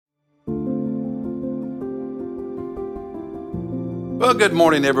Well, good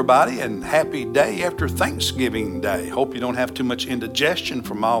morning, everybody, and happy day after Thanksgiving Day. Hope you don't have too much indigestion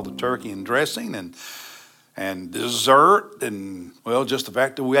from all the turkey and dressing and dessert and, well, just the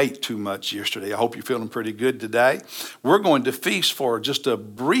fact that we ate too much yesterday. I hope you're feeling pretty good today. We're going to feast for just a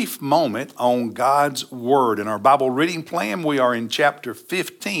brief moment on God's Word. In our Bible reading plan, we are in chapter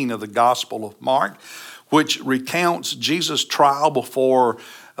 15 of the Gospel of Mark, which recounts Jesus' trial before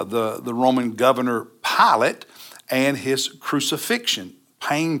the Roman governor Pilate and his crucifixion.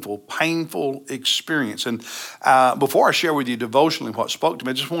 Painful experience. And before I share with you devotionally what spoke to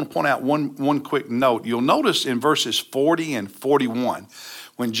me, I just want to point out one quick note. You'll notice in verses 40 and 41,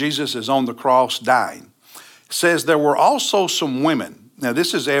 when Jesus is on the cross dying, it says there were also some women. Now,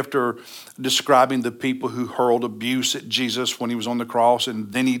 this is after describing the people who hurled abuse at Jesus when he was on the cross,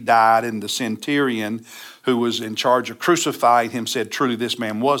 and then he died, and the centurion who was in charge of crucifying him said, truly this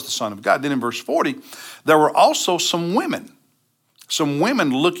man was the Son of God. Then in verse 40, there were also some women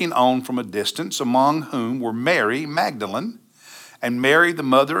looking on from a distance, among whom were Mary Magdalene, and Mary the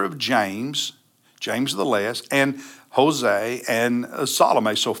mother of James of the Less, and Jose and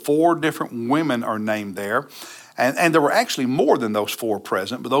Salome. So 4 different women are named there. And there were actually more than those 4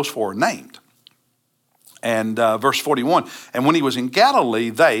 present, but those 4 are named. And verse 41, and when he was in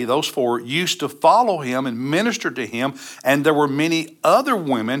Galilee, those 4, used to follow him and minister to him, and there were many other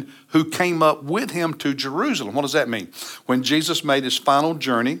women who came up with him to Jerusalem. What does that mean? When Jesus made his final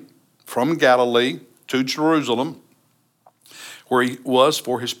journey from Galilee to Jerusalem, where he was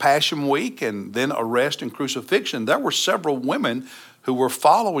for his Passion Week and then arrest and crucifixion, there were several women who were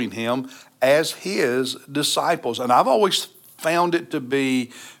following him as his disciples. And I've always found it to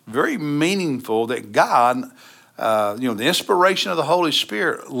be very meaningful that God, the inspiration of the Holy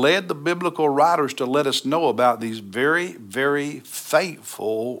Spirit led the biblical writers to let us know about these very, very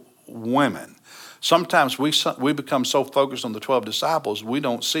faithful women. Sometimes we become so focused on the 12 disciples, we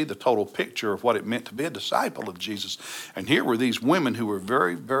don't see the total picture of what it meant to be a disciple of Jesus. And here were these women who were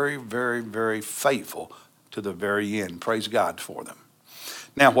very, very, very, very faithful to the very end. Praise God for them.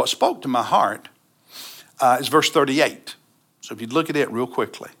 Now, what spoke to my heart is verse 38. So if you'd look at it real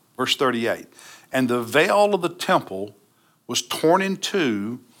quickly, verse 38. And the veil of the temple was torn in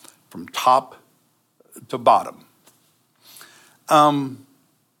two from top to bottom.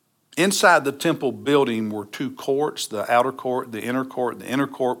 Inside the temple building were 2 courts, the outer court, the inner court. The inner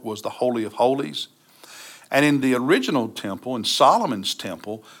court was the Holy of Holies. And in the original temple, in Solomon's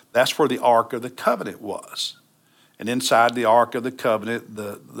temple, that's where the Ark of the Covenant was. And inside the Ark of the Covenant,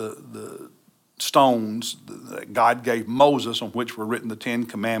 the stones that God gave Moses, on which were written the 10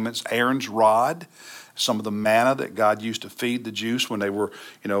 Commandments, Aaron's rod, some of the manna that God used to feed the Jews when they were,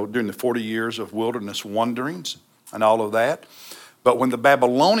 during the 40 years of wilderness wanderings and all of that. But when the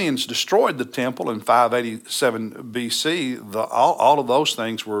Babylonians destroyed the temple in 587 BC, all of those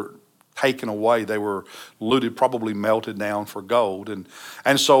things were taken away. They were looted, probably melted down for gold.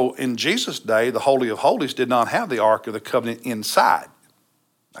 And so in Jesus' day, the Holy of Holies did not have the Ark of the Covenant inside.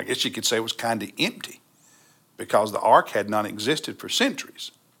 I guess you could say it was kind of empty because the ark had not existed for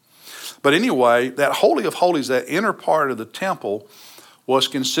centuries. But anyway, that Holy of Holies, that inner part of the temple, was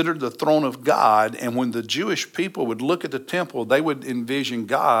considered the throne of God. And when the Jewish people would look at the temple, they would envision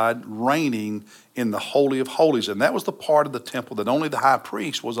God reigning in the Holy of Holies. And that was the part of the temple that only the high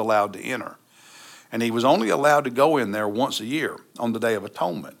priest was allowed to enter. And he was only allowed to go in there once a year on the Day of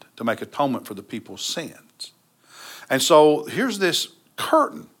Atonement to make atonement for the people's sins. And so here's this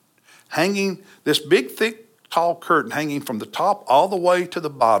curtain hanging, this big, thick, tall curtain hanging from the top all the way to the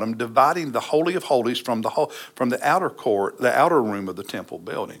bottom, dividing the Holy of Holies from the outer court, the outer room of the temple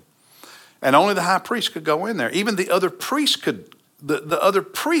building. And only the high priest could go in there. Even the other priests could, the other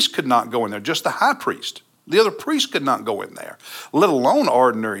priests could not go in there, just the high priest. The other priests could not go in there, let alone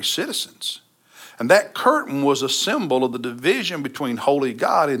ordinary citizens. And that curtain was a symbol of the division between holy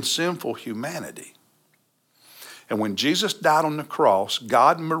God and sinful humanity. And when Jesus died on the cross,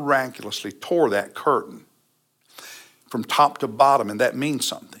 God miraculously tore that curtain from top to bottom, and that means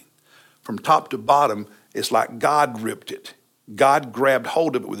something. From top to bottom, it's like God ripped it. God grabbed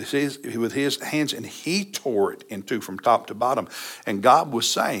hold of it with his hands, and he tore it in two from top to bottom. And God was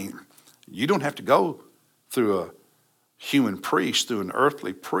saying, you don't have to go through a human priest, through an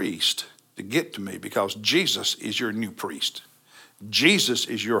earthly priest to get to me, because Jesus is your new priest. Jesus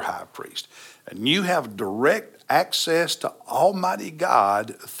is your high priest. And you have direct access to Almighty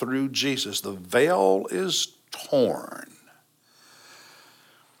God through Jesus. The veil is torn.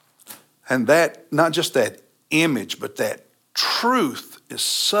 And that, not just that image, but that truth is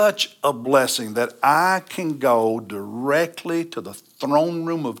such a blessing that I can go directly to the throne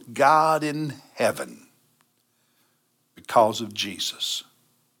room of God in heaven because of Jesus.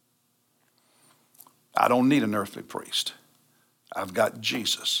 I don't need an earthly priest. I've got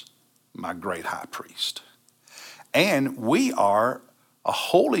Jesus, my great high priest. And we are a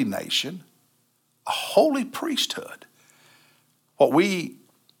holy nation, a holy priesthood. What we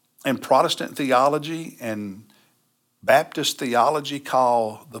in Protestant theology and Baptist theology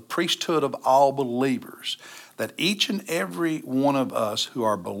call the priesthood of all believers, that each and every one of us who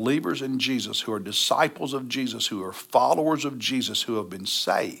are believers in Jesus, who are disciples of Jesus, who are followers of Jesus, who have been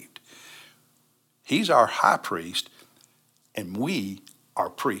saved, he's our high priest and we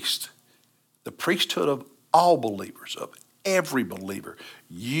are priests. The priesthood of all believers, of every believer.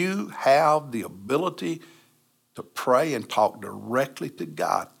 You have the ability to pray and talk directly to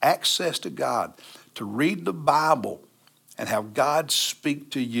God, access to God, to read the Bible and have God speak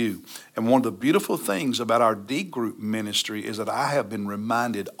to you. And one of the beautiful things about our D group ministry is that I have been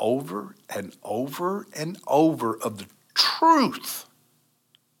reminded over and over and over of the truth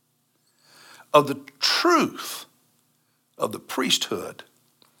of the priesthood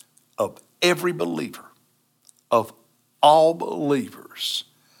of every believer, of all believers.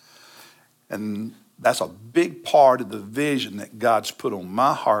 And that's a big part of the vision that God's put on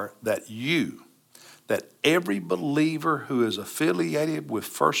my heart, that every believer who is affiliated with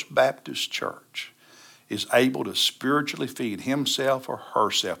First Baptist Church is able to spiritually feed himself or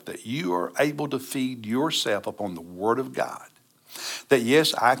herself, that you are able to feed yourself upon the Word of God. That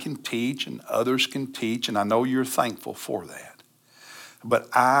yes, I can teach and others can teach, and I know you're thankful for that. But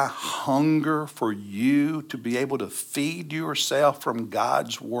I hunger for you to be able to feed yourself from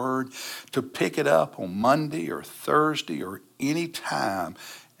God's Word, to pick it up on Monday or Thursday or any time,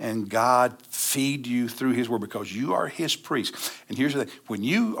 and God feed you through His Word, because you are His priest. And here's the thing, when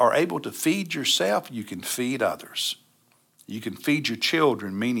you are able to feed yourself, you can feed others. You can feed your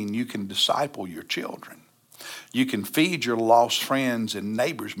children, meaning you can disciple your children. You can feed your lost friends and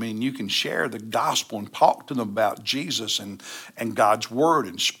neighbors, meaning you can share the gospel and talk to them about Jesus and God's Word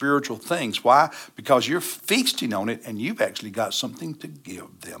and spiritual things. Why? Because you're feasting on it and you've actually got something to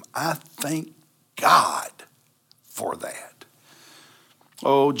give them. I thank God for that.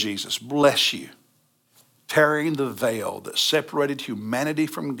 Oh, Jesus, bless you. Tearing the veil that separated humanity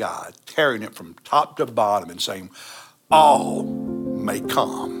from God, tearing it from top to bottom and saying, all may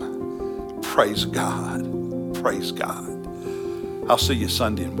come. Praise God. Praise God. I'll see you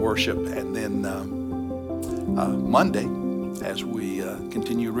Sunday in worship, and then Monday as we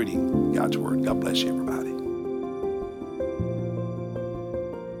continue reading God's Word. God bless you, everybody.